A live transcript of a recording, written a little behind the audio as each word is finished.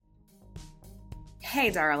Hey,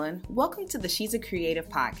 darling. Welcome to the She's a Creative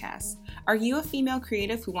podcast. Are you a female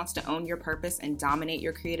creative who wants to own your purpose and dominate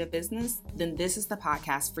your creative business? Then this is the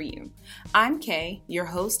podcast for you. I'm Kay, your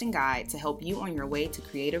host and guide to help you on your way to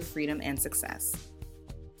creative freedom and success.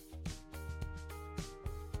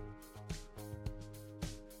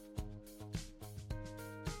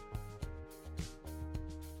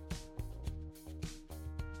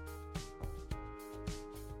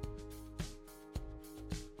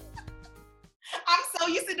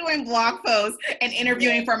 Used to doing blog posts and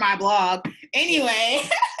interviewing for my blog. Anyway,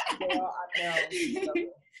 Girl, I know.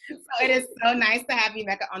 So it is so nice to have you,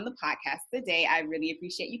 Mecca, on the podcast today. I really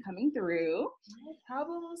appreciate you coming through. No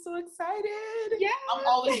problem. I'm so excited. Yeah. I'm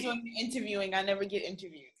always doing the interviewing. I never get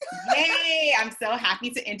interviewed. Yay. I'm so happy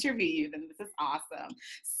to interview you. Then this is awesome.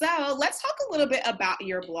 So let's talk a little bit about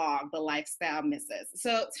your blog, The Lifestyle Misses.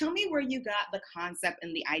 So tell me where you got the concept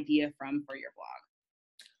and the idea from for your blog.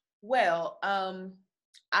 Well,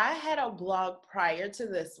 I had a blog prior to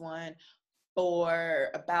this one for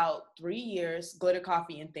about 3 years, Glitter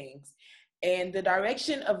Coffee and Things. And the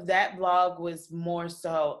direction of that blog was more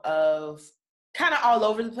so of kind of all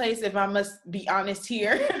over the place, if I must be honest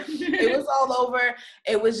here. It was all over.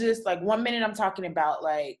 It was just like 1 minute I'm talking about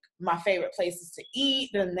like my favorite places to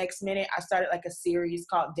eat. The next minute I started like a series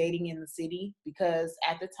called Dating in the City, because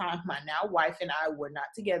at the time my now wife and I were not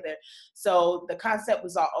together. So the concept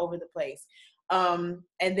was all over the place.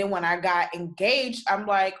 And then when I got engaged, I'm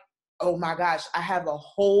like, oh my gosh, I have a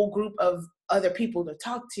whole group of other people to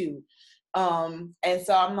talk to. And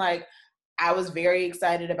so I'm like, I was very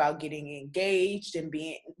excited about getting engaged and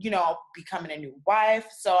being, becoming a new wife.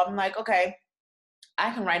 So I'm like, okay,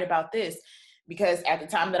 I can write about this, because at the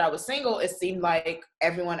time that I was single, it seemed like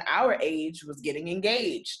everyone our age was getting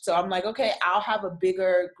engaged. So I'm like, okay, I'll have a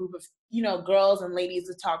bigger group of, girls and ladies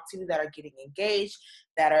to talk to that are getting engaged,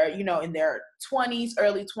 that are, in their 20s,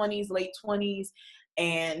 early 20s, late 20s.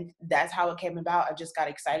 And that's how it came about. I just got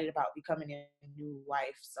excited about becoming a new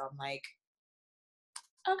wife. So I'm like,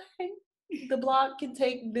 okay, the blog can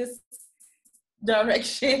take this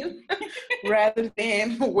direction rather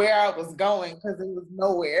than where I was going, because it was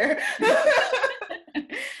nowhere.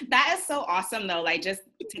 That is so awesome though. Like just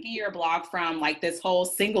taking your blog from like this whole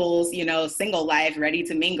singles, single life, ready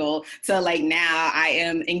to mingle, to like now I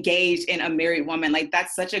am engaged in a married woman. Like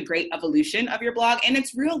that's such a great evolution of your blog. And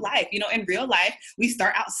it's real life. In real life, we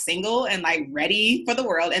start out single and like ready for the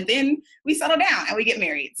world. And then we settle down and we get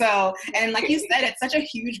married. So, and like you said, it's such a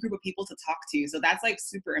huge group of people to talk to. So that's like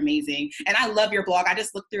super amazing. And I love your blog. I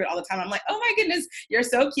just look through it all the time. I'm like, oh my goodness, you're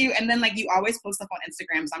so cute. And then like you always post stuff on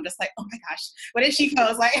Instagram. So I'm just like, oh my gosh, what did she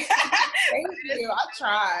post? Like, thank you. I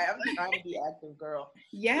try. I'm trying to be active, girl.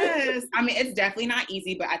 Yes. I mean, it's definitely not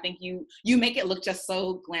easy, but I think you make it look just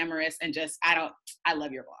so glamorous, and just, I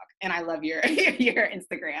love your blog and I love your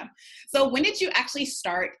Instagram. So when did you actually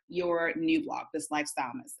start your new blog, This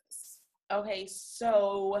Lifestyle Misses? Okay.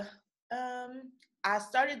 So, I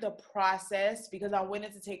started the process because I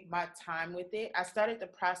wanted to take my time with it. I started the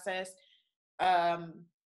process,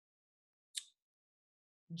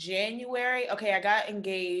 January. Okay, I got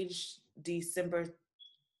engaged December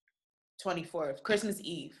 24th, Christmas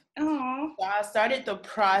Eve. Oh. So I started the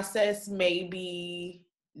process maybe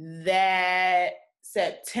that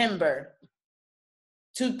September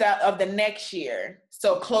of the next year.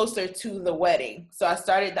 So closer to the wedding. So I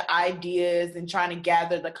started the ideas and trying to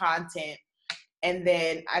gather the content. And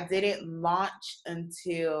then I didn't launch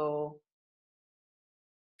until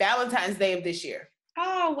Valentine's Day of this year.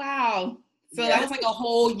 Oh, wow. So that was like a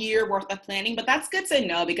whole year worth of planning, but that's good to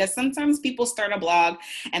know, because sometimes people start a blog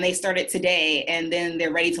and they start it today and then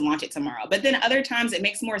they're ready to launch it tomorrow. But then other times it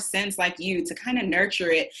makes more sense, like you, to kind of nurture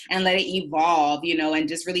it and let it evolve, and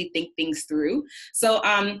just really think things through. So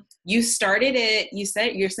you started it,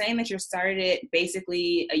 you're saying that you started it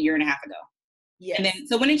basically a year and a half ago. Yes. And then,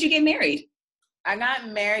 so when did you get married? I got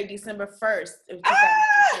married December 1st of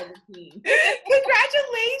 2017.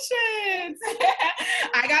 Congratulations.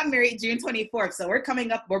 I got married June 24th. So we're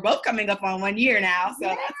both coming up on 1 year now. So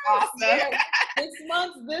that's awesome. Yeah. 6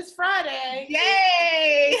 months this Friday.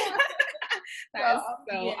 Yay. That is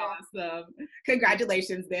so awesome.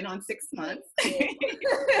 Congratulations then on 6 months. So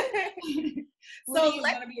it's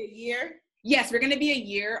going to be a year? Yes, we're going to be a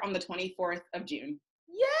year on the 24th of June.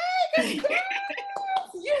 Yay.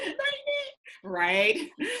 You made it. Right?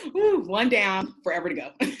 Ooh, one down, forever to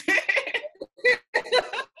go.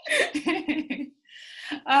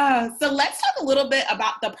 So let's talk a little bit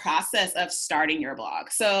about the process of starting your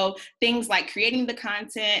blog. So things like creating the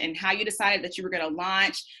content and how you decided that you were going to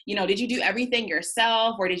launch. Did you do everything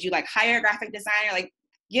yourself, or did you like hire a graphic designer? Like,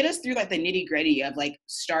 get us through like the nitty gritty of like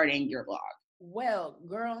starting your blog. Well,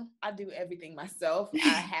 girl, I do everything myself. I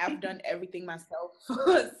have done everything myself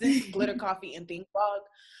since Glitter Coffee and Think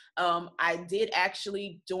Blog. I did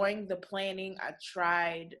actually, during the planning, I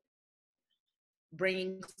tried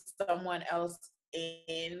bringing someone else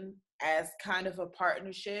in as kind of a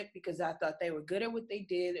partnership because I thought they were good at what they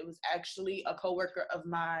did. It was actually a coworker of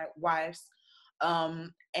my wife's.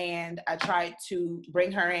 And I tried to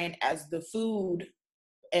bring her in as the food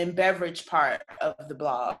and beverage part of the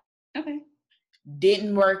blog. Okay.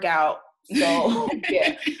 Didn't work out. So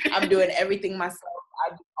yeah, I'm doing everything myself.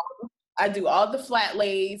 I do all the flat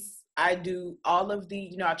lays. I do all of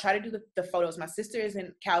the, I try to do the photos. My sister is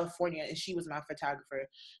in California and she was my photographer.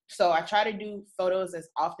 So I try to do photos as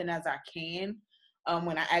often as I can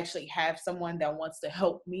when I actually have someone that wants to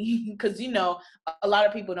help me. Because, a lot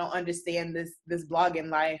of people don't understand this blogging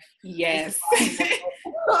life. Yes.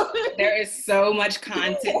 There is so much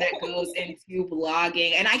content that goes into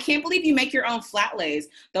blogging. And I can't believe you make your own flat lays.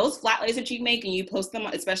 Those flat lays that you make and you post them,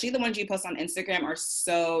 especially the ones you post on Instagram, are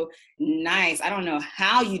so nice. I don't know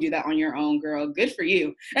how you do that on your own, girl. Good for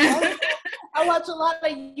you. I watch a lot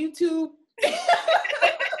of YouTube.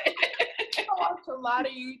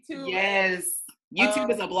 Yes. YouTube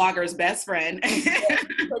is a blogger's best friend. Yeah,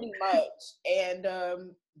 pretty much. And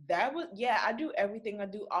I do everything. I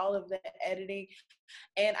do all of the editing.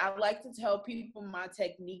 And I like to tell people my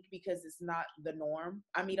technique because it's not the norm.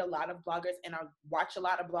 I meet a lot of bloggers and I watch a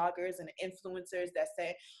lot of bloggers and influencers that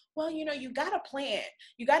say, well, you got to plan.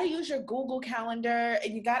 You got to use your Google Calendar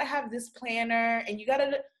and you got to have this planner and you got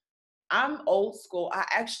to. I'm old school. I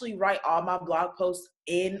actually write all my blog posts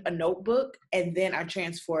in a notebook and then I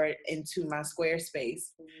transfer it into my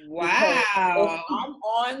Squarespace. Wow. If I'm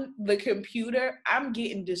on the computer, I'm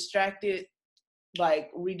getting distracted like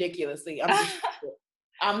ridiculously.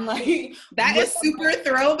 I'm like, that is super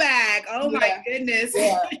throwback. Oh my goodness.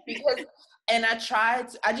 Yeah, because, and I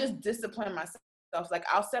just discipline myself. Like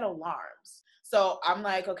I'll set alarms. So I'm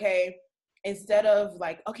like, okay, instead of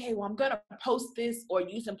like, okay, well, I'm going to post this or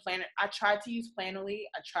use a planner. I try to use Planoly.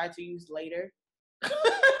 I try to use Later.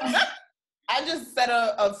 I just set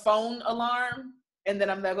a phone alarm and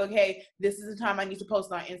then I'm like, okay, this is the time I need to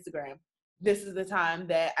post on Instagram. This is the time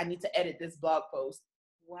that I need to edit this blog post.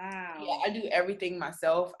 Wow. Yeah, I do everything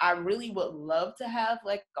myself. I really would love to have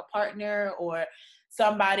like a partner or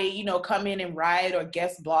somebody, come in and write or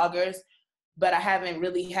guest bloggers, but I haven't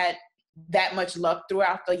really had that much luck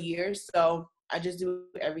throughout the years. So I just do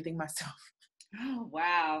everything myself. Oh,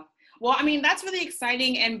 wow. Well, I mean, that's really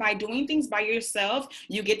exciting. And by doing things by yourself,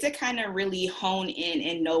 you get to kind of really hone in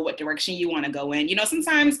and know what direction you want to go in.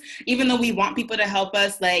 Sometimes even though we want people to help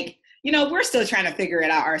us, like, we're still trying to figure it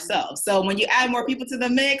out ourselves. So when you add more people to the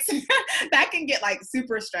mix, that can get like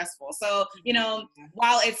super stressful. So,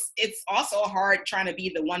 while it's also hard trying to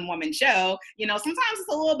be the one woman show, sometimes it's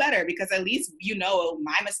a little better because at least,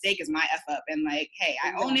 my mistake is my F up and like, hey,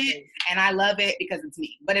 I own it and I love it because it's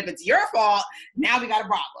me. But if it's your fault, now we got a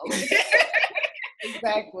problem.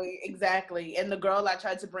 Exactly. And the girl I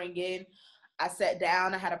tried to bring in, I sat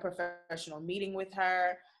down, I had a professional meeting with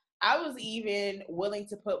her. I was even willing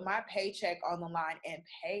to put my paycheck on the line and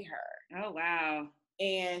pay her. Oh, wow.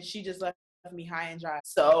 And she just left me high and dry.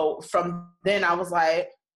 So from then I was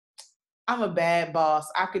like, I'm a bad boss.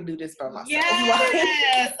 I could do this by myself.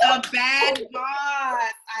 Yes, a bad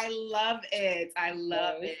boss. I love it. I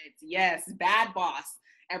love it. Yes, bad boss.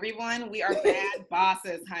 Everyone, we are bad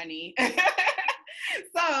bosses, honey.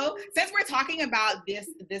 So since we're talking about this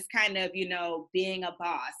kind of, being a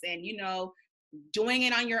boss and, doing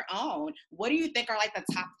it on your own, what do you think are like the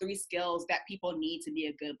top 3 skills that people need to be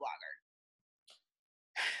a good blogger?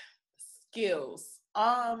 Skills.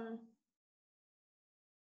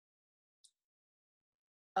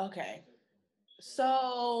 Okay.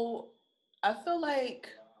 So I feel like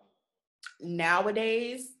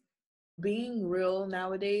nowadays, being real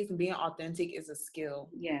nowadays and being authentic is a skill.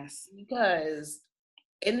 Yes. Because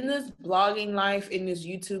in this blogging life, in this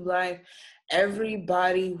YouTube life,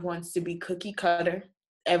 everybody wants to be cookie cutter.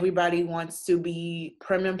 Everybody wants to be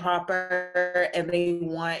prim and proper, and they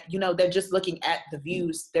want, they're just looking at the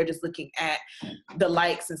views. They're just looking at the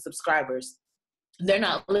likes and subscribers. They're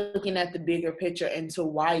not looking at the bigger picture into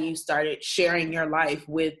why you started sharing your life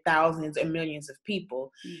with thousands and millions of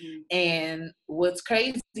people. Mm-hmm. And what's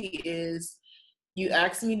crazy is you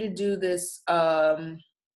asked me to do this,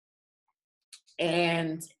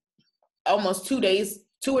 and almost 2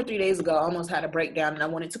 or 3 days ago, I almost had a breakdown and I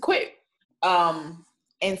wanted to quit.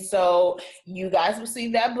 And so you guys will see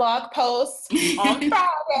that blog post on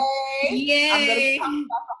Friday. Yay! I'm going to be talking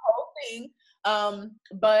about the whole thing.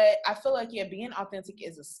 But I feel like, being authentic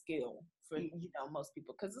is a skill for, most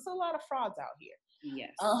people, because there's a lot of frauds out here.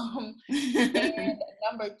 Yes. And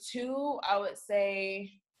number 2, I would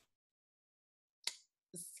say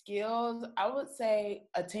skills. I would say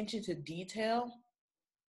attention to detail,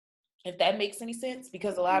 if that makes any sense,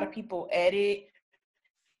 because a lot of people edit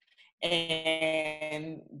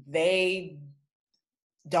and they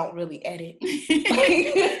don't really edit.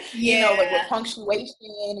 Yeah. Like with punctuation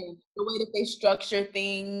and the way that they structure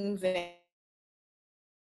things. And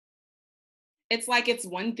it's like it's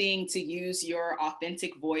one thing to use your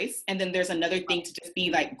authentic voice, and then there's another thing to just be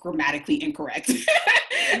like grammatically incorrect.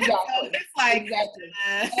 Exactly. So it's like,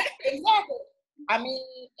 exactly. I mean,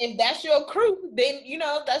 if that's your crew, then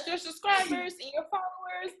that's your subscribers and your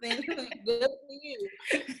followers, then good for you.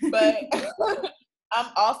 But I'm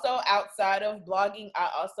also, outside of blogging, I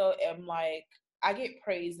also am like, I get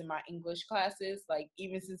praised in my English classes, like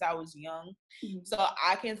even since I was young. Mm-hmm. So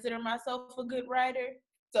I consider myself a good writer.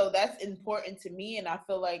 So that's important to me. And I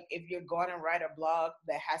feel like if you're going to write a blog,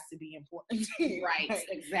 that has to be important to you. Right,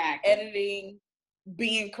 exactly. Editing,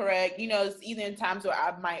 being correct. It's either in times where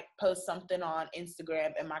I might post something on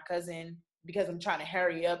Instagram and my cousin, because I'm trying to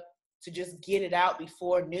hurry up to just get it out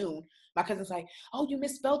before noon, my cousin's like, oh, you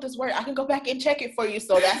misspelled this word. I can go back and check it for you.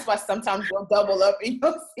 So that's why sometimes we'll double up and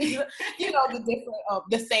you'll see, the different,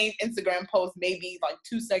 the same Instagram post maybe like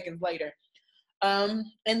 2 seconds later. And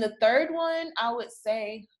the third one, I would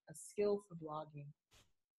say a skill for blogging.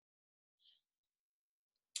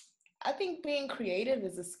 I think being creative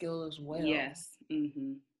is a skill as well. Yes.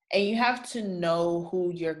 Mm-hmm. And you have to know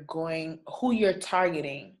who you're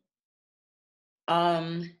targeting.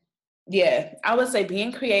 Yeah, I would say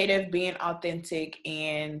being creative, being authentic,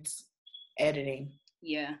 and editing.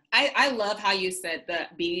 Yeah, I love how you said the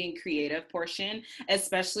being creative portion,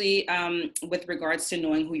 especially with regards to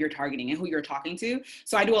knowing who you're targeting and who you're talking to.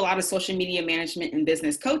 So I do a lot of social media management and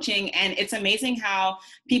business coaching, and it's amazing how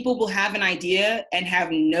people will have an idea and have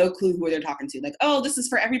no clue who they're talking to. Like, oh, this is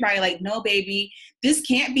for everybody. Like, no, baby, this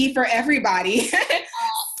can't be for everybody.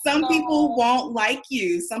 Some people won't like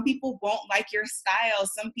you. Some people won't like your style.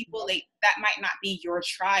 Some people, that might not be your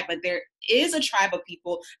tribe, but there is a tribe of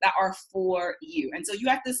people that are for you. And so you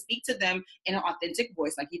have to speak to them in an authentic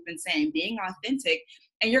voice, like you've been saying, being authentic,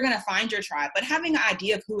 and you're going to find your tribe. But having an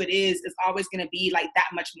idea of who it is always going to be like that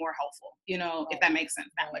much more helpful, if that makes sense,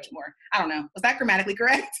 that much more. I don't know. Was that grammatically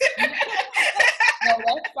correct? No,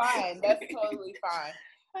 that's fine. That's totally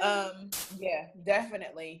fine. Yeah,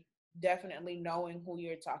 definitely knowing who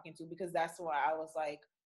you're talking to, because that's why I was like,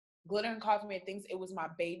 Glitter and Coffee Mate Things, it was my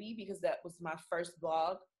baby because that was my first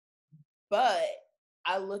blog. But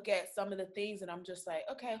I look at some of the things and I'm just like,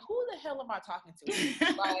 okay, who the hell am I talking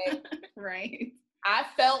to? Like, right. I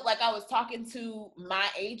felt like I was talking to my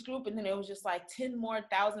age group, and then it was just like 10,000 more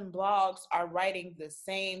blogs are writing the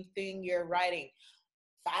same thing you're writing.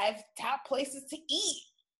 5 top places to eat.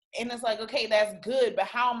 And it's like, okay, that's good, but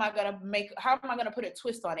how am I gonna put a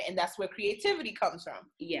twist on it? And that's where creativity comes from.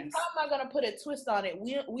 Yes. How am I gonna put a twist on it?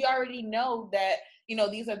 We already know that,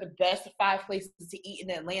 these are the best 5 places to eat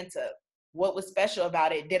in Atlanta. What was special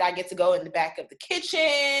about it? Did I get to go in the back of the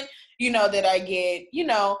kitchen? Did I get,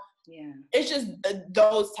 yeah. It's just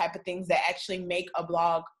those type of things that actually make a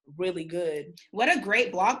blog really good. What a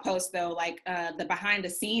great blog post, though, like the behind the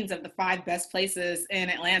scenes of the 5 best places in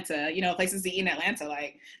Atlanta, places to eat in Atlanta.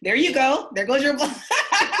 Like, there you go. There goes your blog.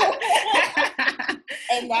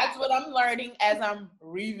 And that's what I'm learning as I'm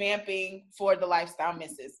revamping for the Lifestyle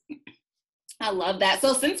Misses. I love that.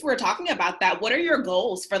 So since we're talking about that, what are your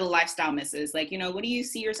goals for the Lifestyle Misses? Like, what do you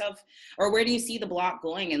see yourself, or where do you see the blog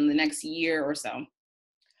going in the next year or so?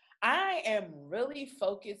 I am really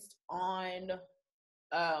focused on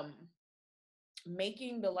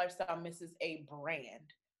making the Lifestyle Misses a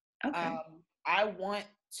brand. Okay. I want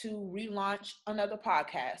to relaunch another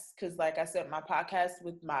podcast because, like I said, my podcast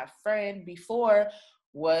with my friend before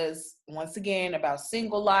was once again about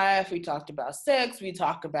single life. We talked about sex. We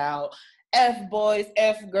talked about F boys,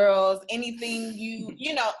 F girls, anything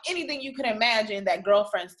anything you can imagine that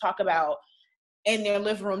girlfriends talk about in their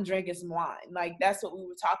living room drinking some wine. Like, that's what we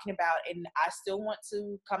were talking about. And I still want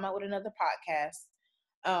to come out with another podcast.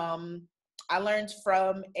 I learned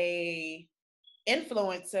from a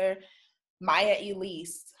influencer, Maya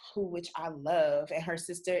Elise, which I love, and her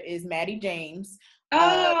sister is Maddie James.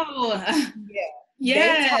 Oh, yeah.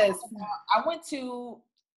 Yes.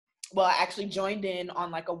 I actually joined in on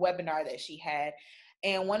like a webinar that she had.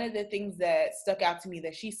 And one of the things that stuck out to me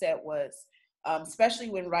that she said was, especially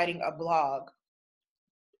when writing a blog,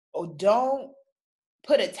 don't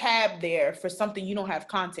put a tab there for something you don't have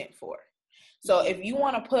content for. So if you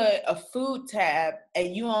want to put a food tab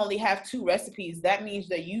and you only have 2 recipes, that means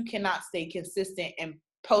that you cannot stay consistent in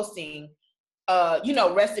posting,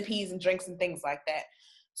 recipes and drinks and things like that.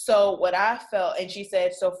 So what I felt, and she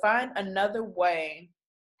said, so find another way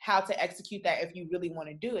how to execute that if you really want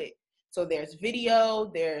to do it. So there's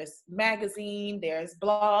video, there's magazine, there's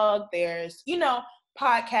blog, there's,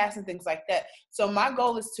 podcasts and things like that. So my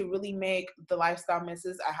goal is to really make the Lifestyle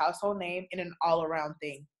Misses a household name and an all-around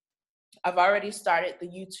thing. I've already started the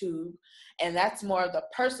YouTube, and that's more of the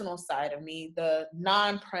personal side of me, the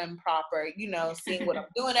non-prim proper, seeing what I'm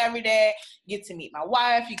doing every day. You get to meet my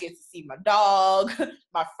wife, you get to see my dog,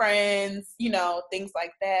 my friends, things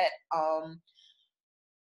like that.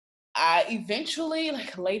 I eventually,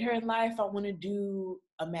 like later in life, I want to do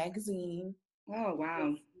a magazine. Oh,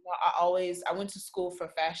 wow. I went to school for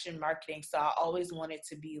fashion marketing, so I always wanted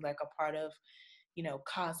to be like a part of,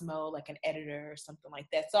 Cosmo, like an editor or something like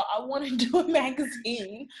that. So I want to do a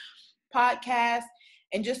magazine, podcast,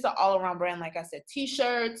 and just an all-around brand. Like I said,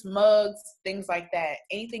 t-shirts, mugs, things like that.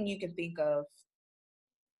 Anything you can think of,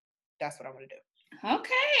 that's what I want to do.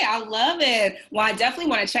 Okay, I love it. Well, I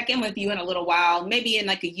definitely want to check in with you in a little while, maybe in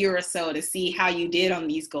like a year or so, to see how you did on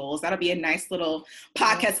these goals. That'll be a nice little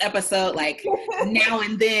podcast episode, like now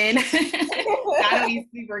and then. That'll be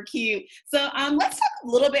super cute. So let's talk a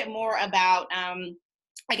little bit more about,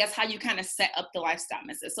 I guess, how you kind of set up the Lifestyle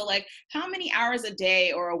Misses. So like, how many hours a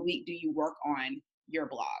day or a week do you work on your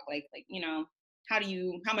blog? Like,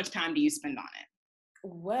 how much time do you spend on it?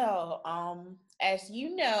 Well, as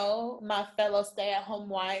you know, my fellow stay-at-home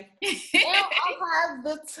wife, now I have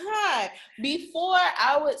the time. Before,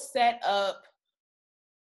 I would set up,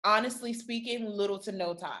 honestly speaking, little to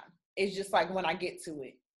no time. It's just like when I get to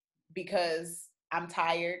it, because I'm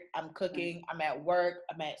tired, I'm cooking, I'm at work,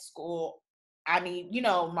 I'm at school. I need,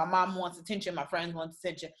 my mom wants attention, my friends want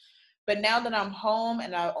attention. But now that I'm home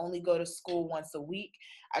and I only go to school once a week,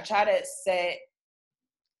 I try to set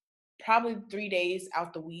probably 3 days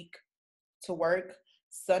out the week to work,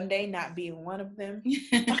 Sunday not being one of them.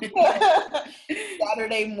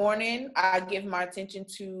 Saturday morning, I give my attention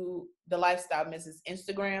to the Lifestyle Misses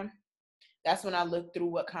Instagram. That's when I look through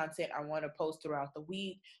what content I want to post throughout the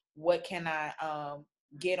week. What can I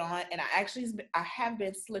get on? And I have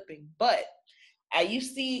been slipping, but I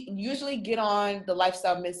usually get on the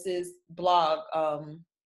Lifestyle Misses blog,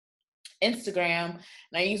 Instagram,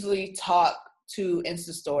 and I usually talk to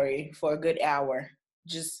Insta story for a good hour.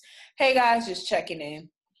 Just, hey guys, just checking in.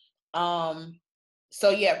 So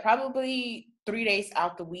yeah, probably 3 days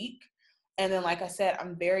out the week. And then, like I said,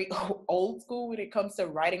 I'm very old school when it comes to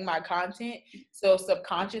writing my content. So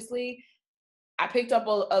subconsciously, I picked up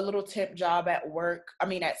a little temp job at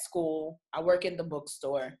school. I work in the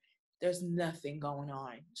bookstore. There's nothing going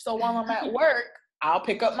on. So while I'm at work, I'll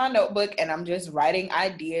pick up my notebook and I'm just writing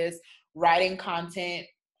ideas, writing content,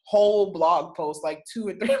 whole blog posts, like 2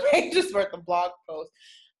 or 3 pages worth of blog posts,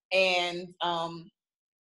 and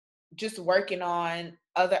just working on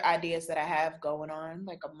other ideas that I have going on.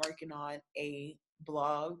 Like I'm working on a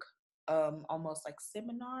blog, almost like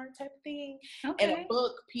seminar type thing, and a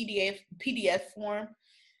book PDF form.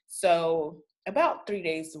 So about 3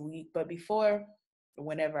 days a week, but before,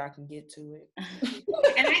 whenever I can get to it.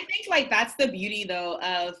 And I think like that's the beauty though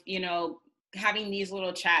of, having these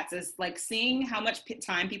little chats, is like seeing how much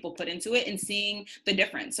time people put into it and seeing the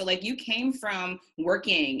difference. So like you came from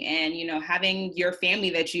working and, having your family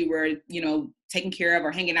that you were, taking care of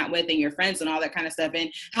or hanging out with and your friends and all that kind of stuff, and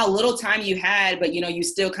how little time you had, but, you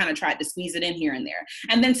still kind of tried to squeeze it in here and there.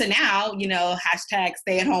 And then to now, hashtag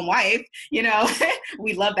stay at home wife,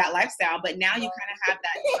 we love that lifestyle, but now you kind of have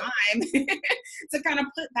that time to kind of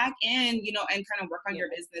put back in, and kind of work on your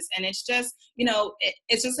business. And it's just,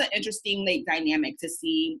 it's just an interesting like dynamic to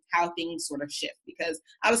see how things sort of shift, because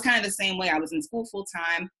I was kind of the same way. I was in school full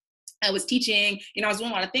time. I was teaching, I was doing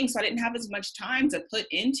a lot of things, so I didn't have as much time to put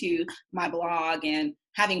into my blog and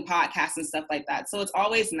having podcasts and stuff like that. So it's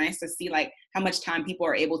always nice to see like how much time people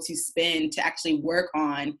are able to spend to actually work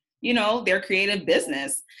on, their creative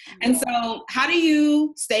business. And so how do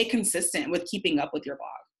you stay consistent with keeping up with your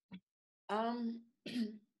blog?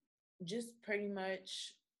 Just pretty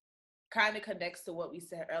much kind of connects to what we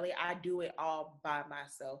said earlier. I do it all by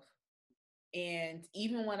myself. And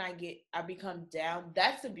even when I become down,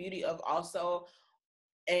 that's the beauty of also,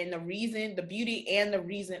 and the beauty and the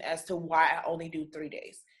reason as to why I only do 3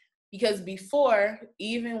 days. Because before,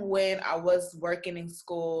 even when I was working in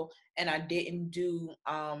school and I didn't give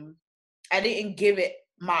it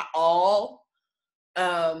my all,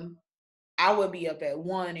 I would be up at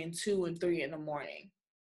 1 and 2 and 3 in the morning,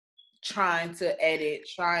 trying to edit,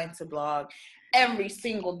 trying to blog every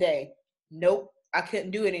single day. nope, I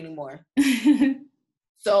couldn't do it anymore.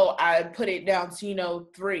 So I put it down to,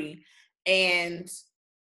 3. And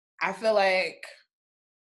I feel like,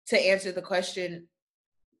 to answer the question,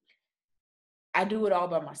 I do it all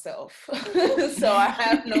by myself. So I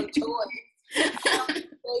have no choice.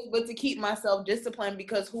 But to keep myself disciplined,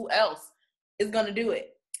 because who else is going to do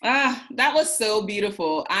it? That was so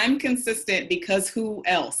beautiful. I'm consistent because who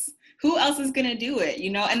else? Who else is going to do it?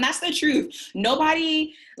 And that's the truth.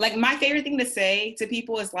 Nobody, like, my favorite thing to say to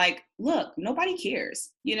people is like, look, nobody cares.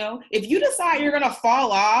 If you decide you're going to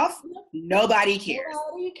fall off, nobody cares.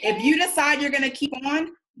 If you decide you're going to keep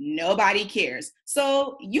on, nobody cares.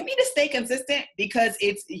 So you need to stay consistent because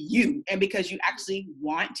it's you and because you actually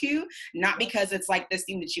want to, not because it's like this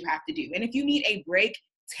thing that you have to do. And if you need a break,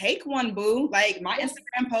 take one, boo. Like, my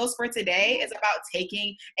Instagram post for today is about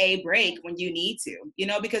taking a break when you need to,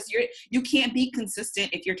 because you can't be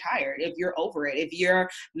consistent if you're tired, if you're over it, if your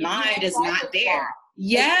mind is not there.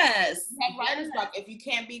 Yes. You have writer's block if you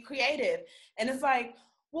can't be creative. And it's like,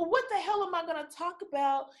 well, what the hell am I going to talk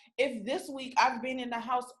about if this week I've been in the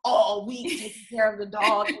house all week taking care of the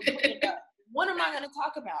dog? What am I going to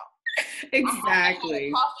talk about? Exactly. I haven't had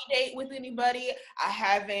a coffee date with anybody. I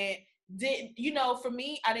haven't for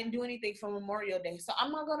me, I didn't do anything for Memorial Day. So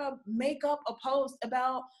I'm not going to make up a post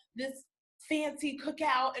about this fancy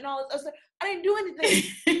cookout and all this other stuff. I didn't do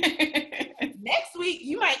anything. Next week,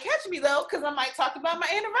 you might catch me, though, because I might talk about my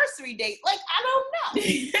anniversary date. Like, I don't know.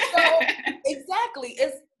 So, exactly.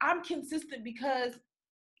 I'm consistent because,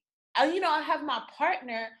 I have my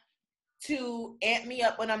partner to amp me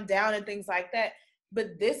up when I'm down and things like that.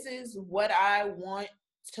 But this is what I want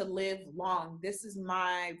to live long. This is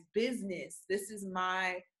my business. This is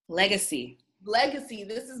my legacy.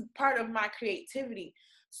 This is part of my creativity.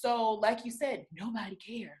 So like you said, nobody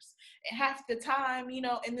cares. And half the time,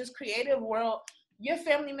 in this creative world, your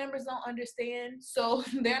family members don't understand. So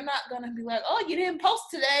they're not going to be like, oh, you didn't post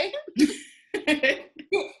today.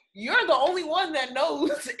 You're the only one that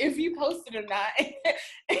knows if you posted or not.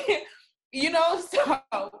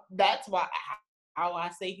 So that's why how I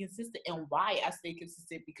stay consistent and why I stay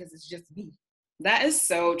consistent, because it's just me. That is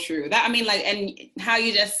so true. And how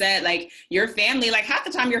you just said, like, your family, like, half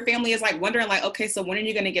the time your family is like wondering, like, okay, so when are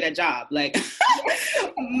you going to get a job? Like,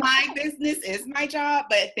 my business is my job,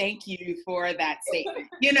 but thank you for that statement,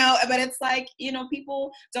 but it's like,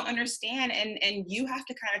 people don't understand, and you have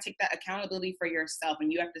to kind of take that accountability for yourself,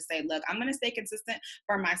 and you have to say, look, I'm going to stay consistent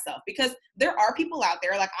for myself, because there are people out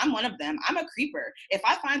there, like, I'm one of them. I'm a creeper. If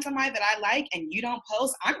I find somebody that I like and you don't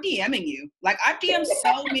post, I'm DMing you. Like, I've DM'd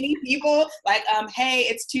so many people, like, hey,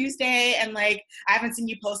 it's Tuesday, and like, I haven't seen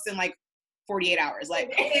you post in like 48 hours. Like,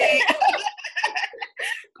 okay.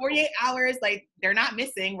 48 hours, like, they're not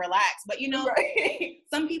missing, relax. But right.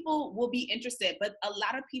 Some people will be interested, but a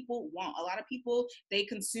lot of people won't. A lot of people, they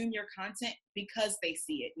consume your content because they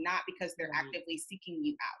see it, not because they're actively seeking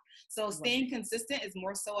you out. So staying consistent is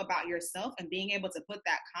more so about yourself and being able to put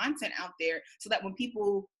that content out there so that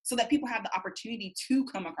people have the opportunity to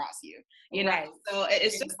come across you, right. So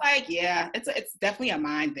it's just like, yeah, it's definitely a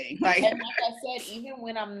mind thing. Like, and like I said, even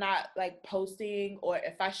when I'm not like posting, or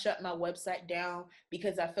if I shut my website down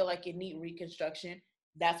because I feel like it needs reconstruction,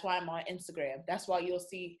 that's why I'm on Instagram. That's why you'll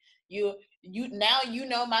see you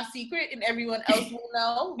now, my secret, and everyone else will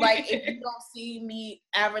know. Like, if you don't see me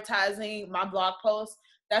advertising my blog posts,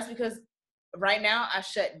 that's because right now I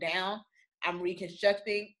shut down. I'm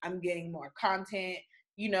reconstructing. I'm getting more content,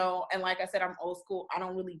 and like I said, I'm old school. I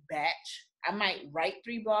don't really batch. I might write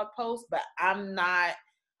 3 blog posts, but I'm not,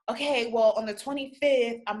 okay, well, on the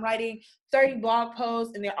 25th, I'm writing 30 blog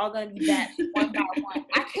posts and they're all going to be batched one by one.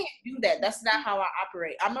 I can't do that. That's not how I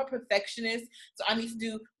operate. I'm a perfectionist, so I need to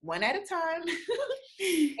do one at a time.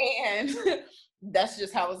 And that's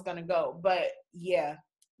just how it's going to go. But yeah,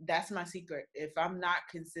 that's my secret. If I'm not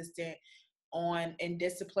consistent on and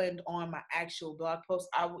disciplined on my actual blog posts,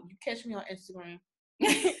 you catch me on Instagram.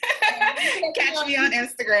 Catch me on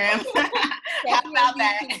Instagram. How about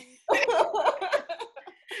that?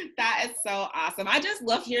 That is so awesome. I just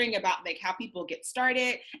love hearing about like how people get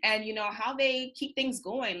started and how they keep things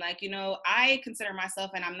going. Like, I consider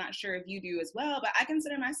myself, and I'm not sure if you do as well, but I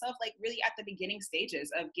consider myself like really at the beginning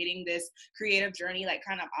stages of getting this creative journey like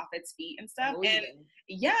kind of off its feet and stuff. Oh, and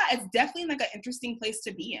yeah, it's definitely like an interesting place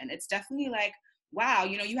to be in. It's definitely like, wow,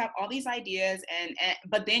 you have all these ideas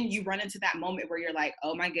but then you run into that moment where you're like,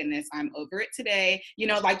 oh my goodness, I'm over it today.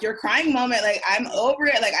 Like your crying moment, like I'm over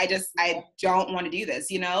it. Like, I don't want to do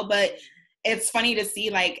this, but it's funny to see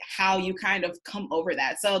like how you kind of come over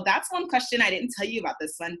that. So that's one question I didn't tell you about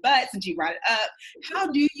this one, but since you brought it up,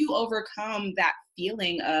 how do you overcome that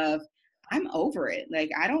feeling of I'm over it. Like,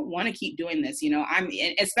 I don't want to keep doing this.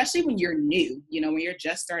 Especially when you're new, when you're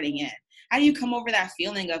just starting in. How do you come over that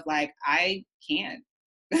feeling of like, I can't,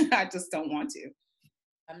 I just don't want to?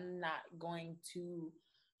 I'm not going to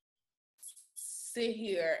sit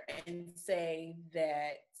here and say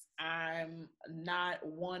that I'm not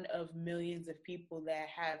one of millions of people that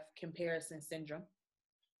have comparison syndrome.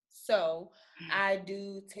 So I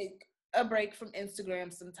do take a break from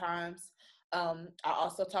Instagram sometimes. I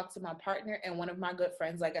also talk to my partner and one of my good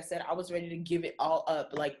friends. Like I said, I was ready to give it all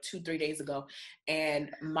up like 2-3 days ago.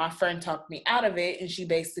 And my friend talked me out of it. And she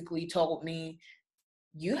basically told me,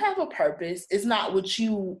 you have a purpose. It's not what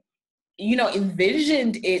you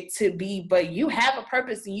envisioned it to be, but you have a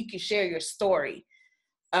purpose and you can share your story.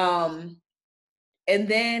 And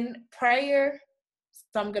then prayer.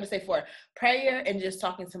 So I'm going to say 4, prayer and just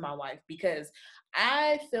talking to my wife, because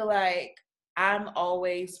I feel like I'm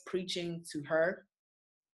always preaching to her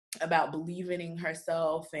about believing in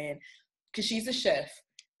herself, and because she's a chef,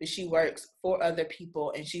 but she works for other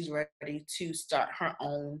people and she's ready to start her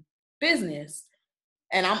own business.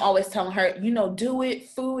 And I'm always telling her, do it.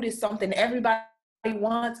 Food is something everybody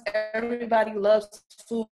wants. Everybody loves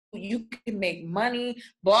food. You can make money.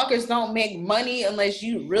 Bloggers don't make money unless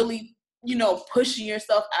you really, pushing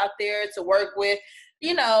yourself out there to work with,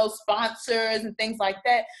 sponsors and things like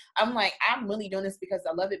that. I'm like, I'm really doing this because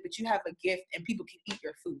I love it, but you have a gift and people can eat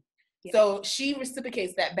your food. Yeah. So she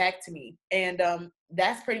reciprocates that back to me. And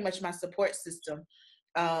that's pretty much my support system.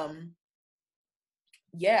 I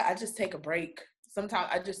just take a break. Sometimes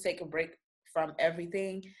I just take a break from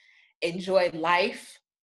everything, enjoy life.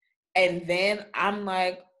 And then I'm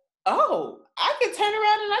like, oh, I can turn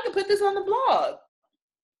around and I can put this on the blog.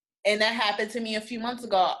 And that happened to me a few months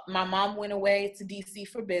ago. My mom went away to DC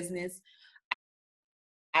for business.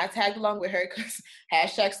 I tagged along with her because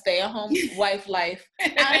 #stay-at-home wife life. I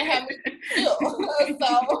didn't have it to do.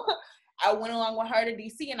 So I went along with her to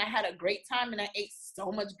DC and I had a great time and I ate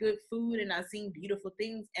so much good food and I seen beautiful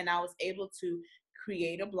things, and I was able to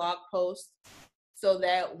create a blog post so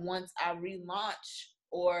that once I relaunch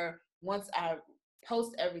or once I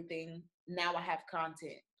post everything, now I have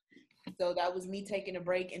content. So that was me taking a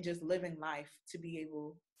break and just living life to be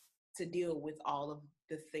able to deal with all of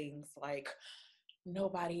the things like,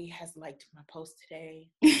 nobody has liked my post today.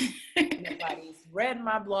 Nobody's read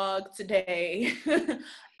my blog today.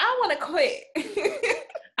 I want to quit.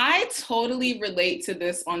 I totally relate to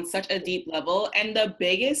this on such a deep level. And the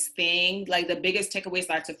biggest thing, like the biggest takeaways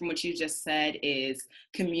that I took from what you just said is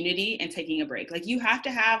community and taking a break. Like, you have to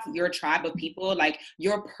have your tribe of people, like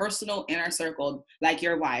your personal inner circle, like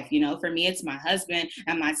your wife. For me, it's my husband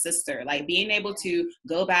and my sister. Like, being able to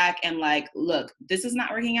go back and like, look, this is not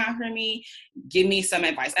working out for me. Give me some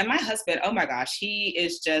advice. And my husband, oh my gosh,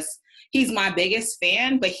 he's my biggest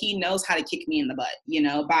fan, but he knows how to kick me in the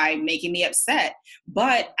butt, by making me upset.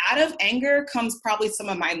 But out of anger comes probably some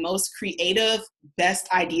of my most creative,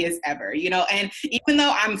 best ideas ever, and even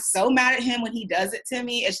though I'm so mad at him when he does it to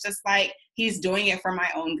me, it's just like, he's doing it for my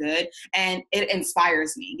own good, and it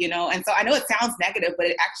inspires me, and so I know it sounds negative, but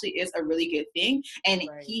it actually is a really good thing. And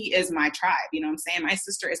right. He is my tribe, what I'm saying? My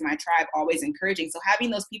sister is my tribe, always encouraging. So having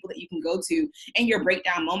those people that you can go to in your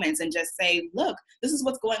breakdown moments and just say, look, this is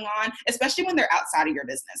what's going on, especially when they're outside of your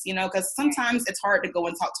business, because sometimes it's hard to go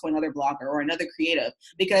and talk to another blogger or another creative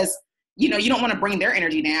because you don't want to bring their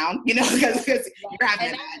energy down, because you're having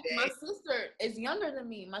a bad day. My sister is younger than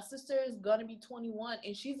me. My sister is going to be 21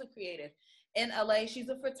 and she's a creative. In LA, she's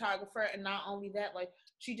a photographer, and not only that, like,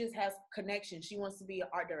 she just has connections. She wants to be an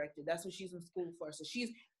art director. That's what she's in school for. So she's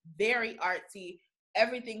very artsy.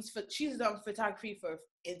 She's done photography for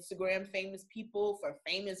Instagram famous people, for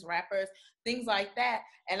famous rappers, things like that.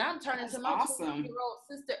 And I'm turning to my 20-year-old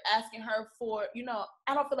sister asking her for,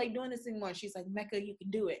 I don't feel like doing this anymore. And she's like, Mecca, you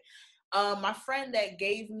can do it. My friend that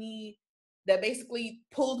basically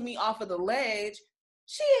pulled me off of the ledge,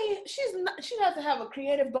 she doesn't have a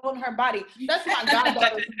creative bone in her body. That's my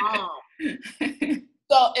goddaughter's mom.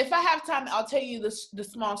 So if I have time, I'll tell you the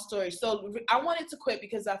small story. So I wanted to quit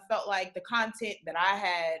because I felt like the content that I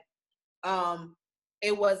had,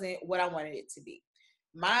 it wasn't what I wanted it to be.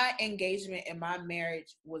 My engagement and my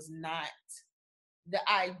marriage was not the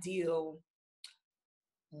ideal,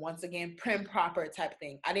 once again, prim proper type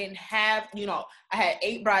thing. I didn't have, I had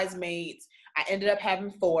 8 bridesmaids. I ended up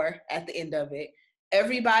having 4 at the end of it.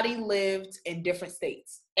 Everybody lived in different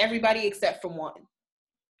states. Everybody except for 1.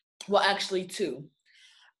 Well, actually 2.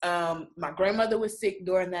 My grandmother was sick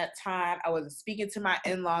during that time. I wasn't speaking to my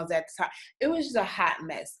in-laws at the time. It was just a hot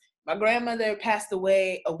mess. My grandmother passed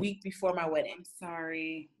away a week before my wedding. I'm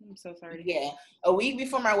sorry. I'm so sorry. Yeah. A week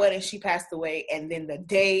before my wedding, she passed away. And then the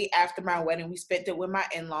day after my wedding, we spent it with my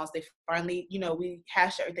in-laws. They finally, we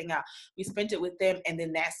hashed everything out. We spent it with them. And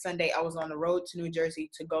then that Sunday, I was on the road to New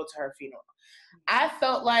Jersey to go to her funeral. I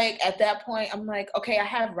felt like at that point, I'm like, okay, I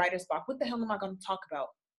have writer's block. What the hell am I going to talk about?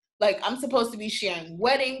 Like, I'm supposed to be sharing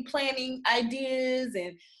wedding planning ideas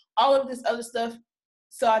and all of this other stuff.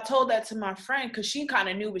 So I told that to my friend because she kind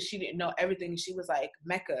of knew, but she didn't know everything. She was like,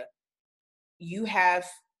 Mecca, you have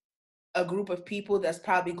a group of people that's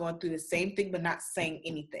probably going through the same thing, but not saying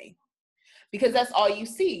anything. Because that's all you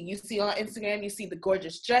see. You see on Instagram, you see the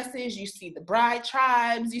gorgeous dresses, you see the bride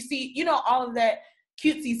tribes, you see, all of that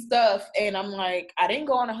cutesy stuff. And I'm like, I didn't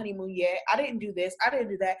go on a honeymoon yet. I didn't do this. I didn't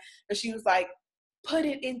do that. But she was like, put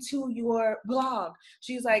it into your blog.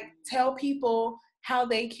 She's like, tell people how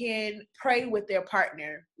they can pray with their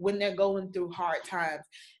partner when they're going through hard times,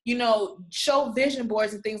 show vision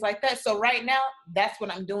boards and things like that. So right now, that's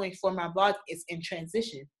what I'm doing for my blog. It's in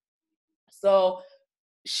transition. So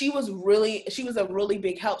she was a really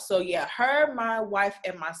big help. So yeah, her, my wife,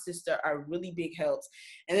 and my sister are really big helps.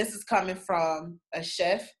 And this is coming from a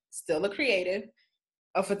chef, still a creative,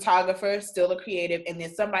 a photographer, still a creative, and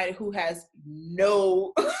then somebody who has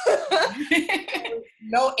no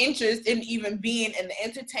interest in even being in the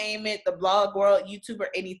entertainment, the blog world, YouTube, or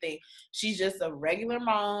anything. She's just a regular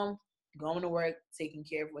mom going to work, taking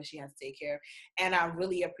care of what she has to take care of. And I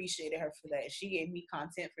really appreciated her for that. She gave me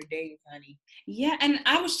content for days, honey. Yeah, and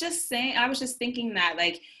I was just thinking that,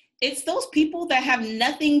 like, it's those people that have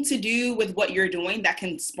nothing to do with what you're doing that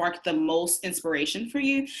can spark the most inspiration for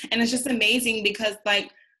you. And it's just amazing because,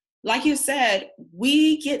 like you said,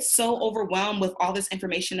 we get so overwhelmed with all this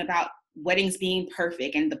information about weddings being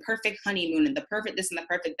perfect and the perfect honeymoon and the perfect this and the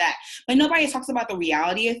perfect that. But nobody talks about the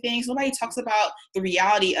reality of things. Nobody talks about the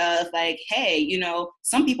reality of, like, hey,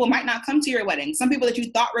 some people might not come to your wedding. Some people that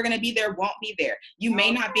you thought were going to be there won't be there. You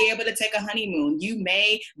may not be able to take a honeymoon. You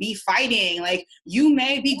may be fighting. Like, you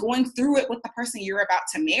may be going through it with the person you're about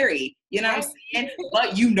to marry. You know what I'm saying?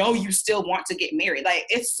 But you still want to get married. Like,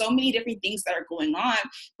 it's so many different things that are going on,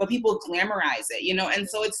 but people glamorize it, and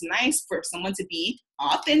so it's nice for someone to be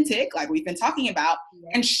authentic, like we've been talking about,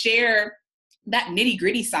 and share that nitty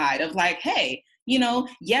gritty side of, like, hey,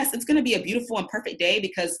 yes, it's going to be a beautiful and perfect day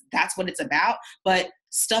because that's what it's about, but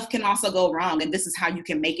stuff can also go wrong. And this is how you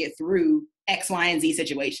can make it through X, Y, and Z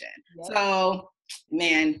situation. So,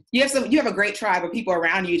 man, you have a great tribe of people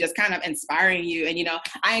around you just kind of inspiring you. And,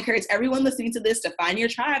 I encourage everyone listening to this to find your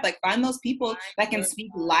tribe, like find those people that can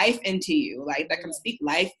speak life into you, like that can speak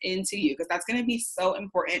life into you. Because that's going to be so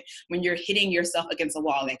important when you're hitting yourself against a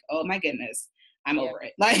wall. Like, oh my goodness, I'm over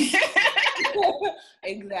it. Like,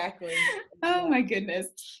 exactly. Oh my goodness.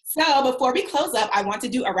 So before we close up, I want to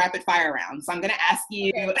do a rapid fire round. So I'm going to ask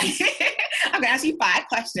you, I'm going to ask you 5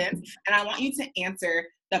 questions, and I want you to answer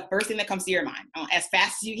the first thing that comes to your mind as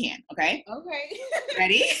fast as you can. Okay. Okay.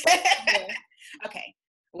 Ready? Okay.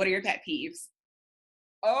 What are your pet peeves?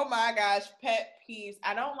 Oh my gosh, pet peeves.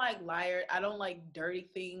 I don't like liars. I don't like dirty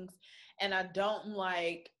things, and I don't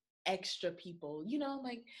like extra people.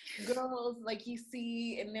 Like girls, like you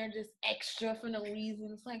see, and they're just extra for no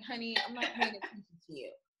reason. It's like, honey, I'm not paying attention to you.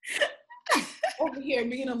 Over here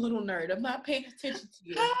being a little nerd. I'm not paying attention to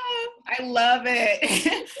you. I love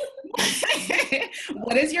it.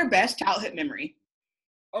 What is your best childhood memory?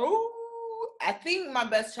 Oh, I think my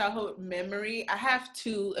best childhood memory, I have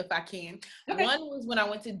 2 if I can. Okay. One was when I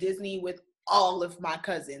went to Disney with all of my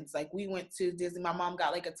cousins. Like, we went to Disney. My mom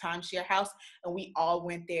got like a timeshare house, and we all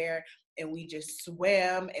went there, and we just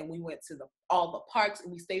swam, and we went to all the parks,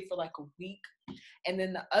 and we stayed for like a week. And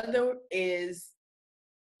then the other is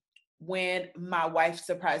when my wife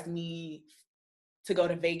surprised me to go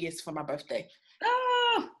to Vegas for my birthday.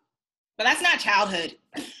 Oh, but that's not childhood.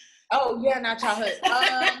 Oh, yeah, not childhood.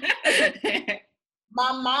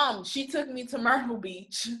 My mom, she took me to Myrtle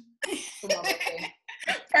Beach for my birthday.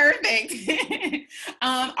 Perfect.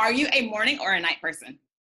 Are you a morning or a night person?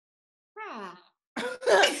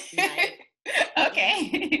 Night.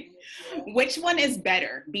 Okay. Which one is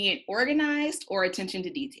better, being organized or attention to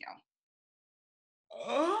detail?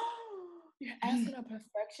 Oh, you're asking a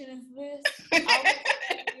perfectionist this?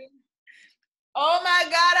 Oh my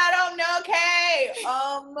God, I don't know, Kay.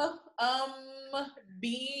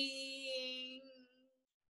 Being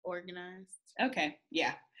organized. Okay,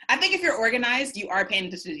 yeah. I think if you're organized, you are paying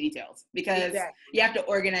attention to details because you have to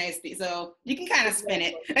organize things. So you can kind of spin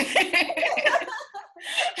it.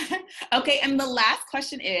 Okay, and the last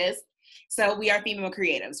question is, so we are female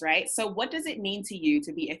creatives, right? So what does it mean to you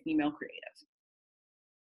to be a female creative?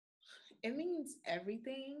 It means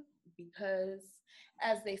everything. because,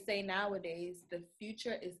 as they say nowadays, the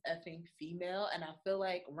future is effing female. And I feel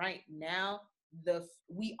like right now,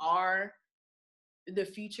 we are the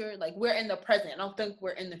future. Like, we're in the present. I don't think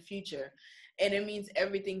we're in the future. And it means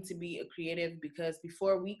everything to be a creative, because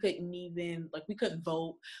before we couldn't even, like, we couldn't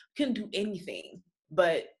vote, couldn't do anything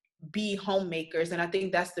but be homemakers. And I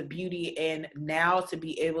think that's the beauty. And now to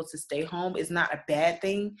be able to stay home is not a bad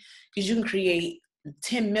thing, because you can create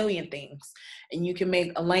 10 million things and you can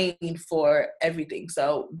make a lane for everything.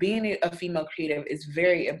 So being a female creative is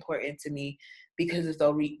very important to me, because of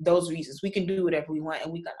those reasons. We can do whatever we want,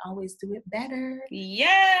 and we can always do it better.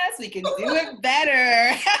 Yes, we can do it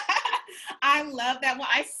better. I love that. Well,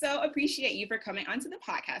 I so appreciate you for coming onto the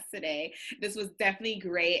podcast today. This was definitely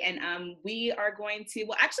great. And we are going to,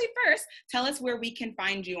 well, actually first, tell us where we can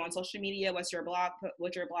find you on social media. What's your blog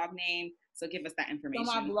name? So give us that information.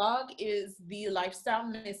 So my blog is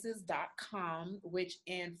thelifestylemisses.com, which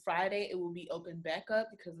in Friday it will be opened back up,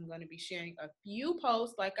 because I'm going to be sharing a few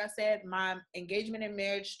posts. Like I said, my engagement and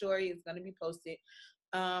marriage story is going to be posted.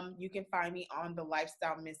 You can find me on The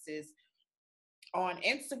Lifestyle Misses on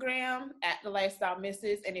Instagram at The Lifestyle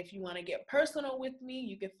Misses. And if you want to get personal with me,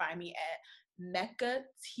 you can find me at Mecca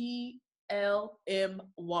TLM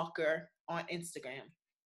Walker on Instagram.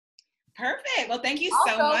 Perfect. Well, thank you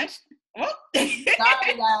so much. Oh. Sorry,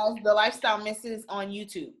 guys. The Lifestyle Misses on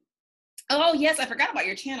YouTube. Oh, yes. I forgot about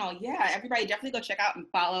your channel. Yeah. Everybody definitely go check out and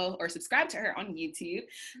follow or subscribe to her on YouTube.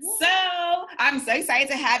 Yeah. So I'm so excited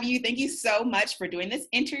to have you. Thank you so much for doing this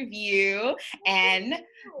interview. And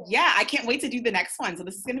yeah, I can't wait to do the next one. So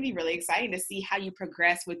this is going to be really exciting to see how you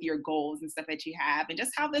progress with your goals and stuff that you have, and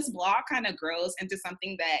just how this blog kind of grows into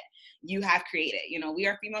something that you have created. You know, we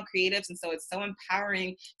are female creatives, and so it's so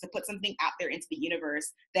empowering to put something out there into the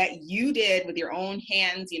universe that you did with your own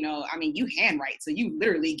hands. You know, I mean, you handwrite, so you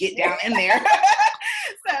literally get down in there.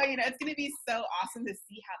 So, you know, it's going to be so awesome to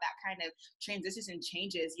see how that kind of transitions and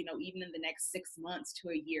changes, you know, even in the next 6 months to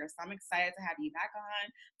a year. So I'm excited to have you back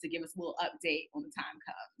on to give us a little update when the time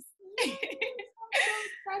comes. I'm so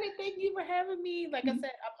excited. Thank you for having me. Like I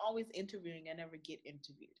said, I'm always interviewing. I never get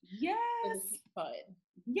interviewed. Yes. It's fun.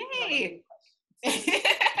 Yay.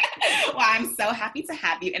 Well, I'm so happy to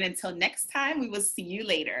have you. And until next time, we will see you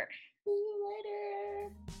later. See you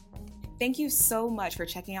later. Thank you so much for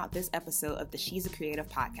checking out this episode of the She's a Creative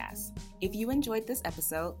podcast. If you enjoyed this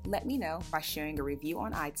episode, let me know by sharing a review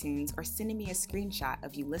on iTunes or sending me a screenshot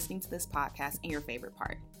of you listening to this podcast and your favorite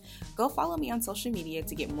part. Go follow me on social media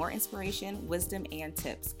to get more inspiration, wisdom, and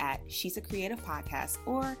tips at She's a Creative Podcast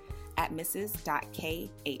or at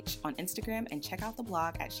mrs.kh on Instagram, and check out the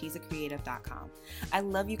blog at she'sacreative.com. I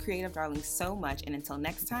love you, creative darlings, so much, and until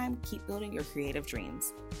next time, keep building your creative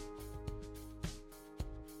dreams.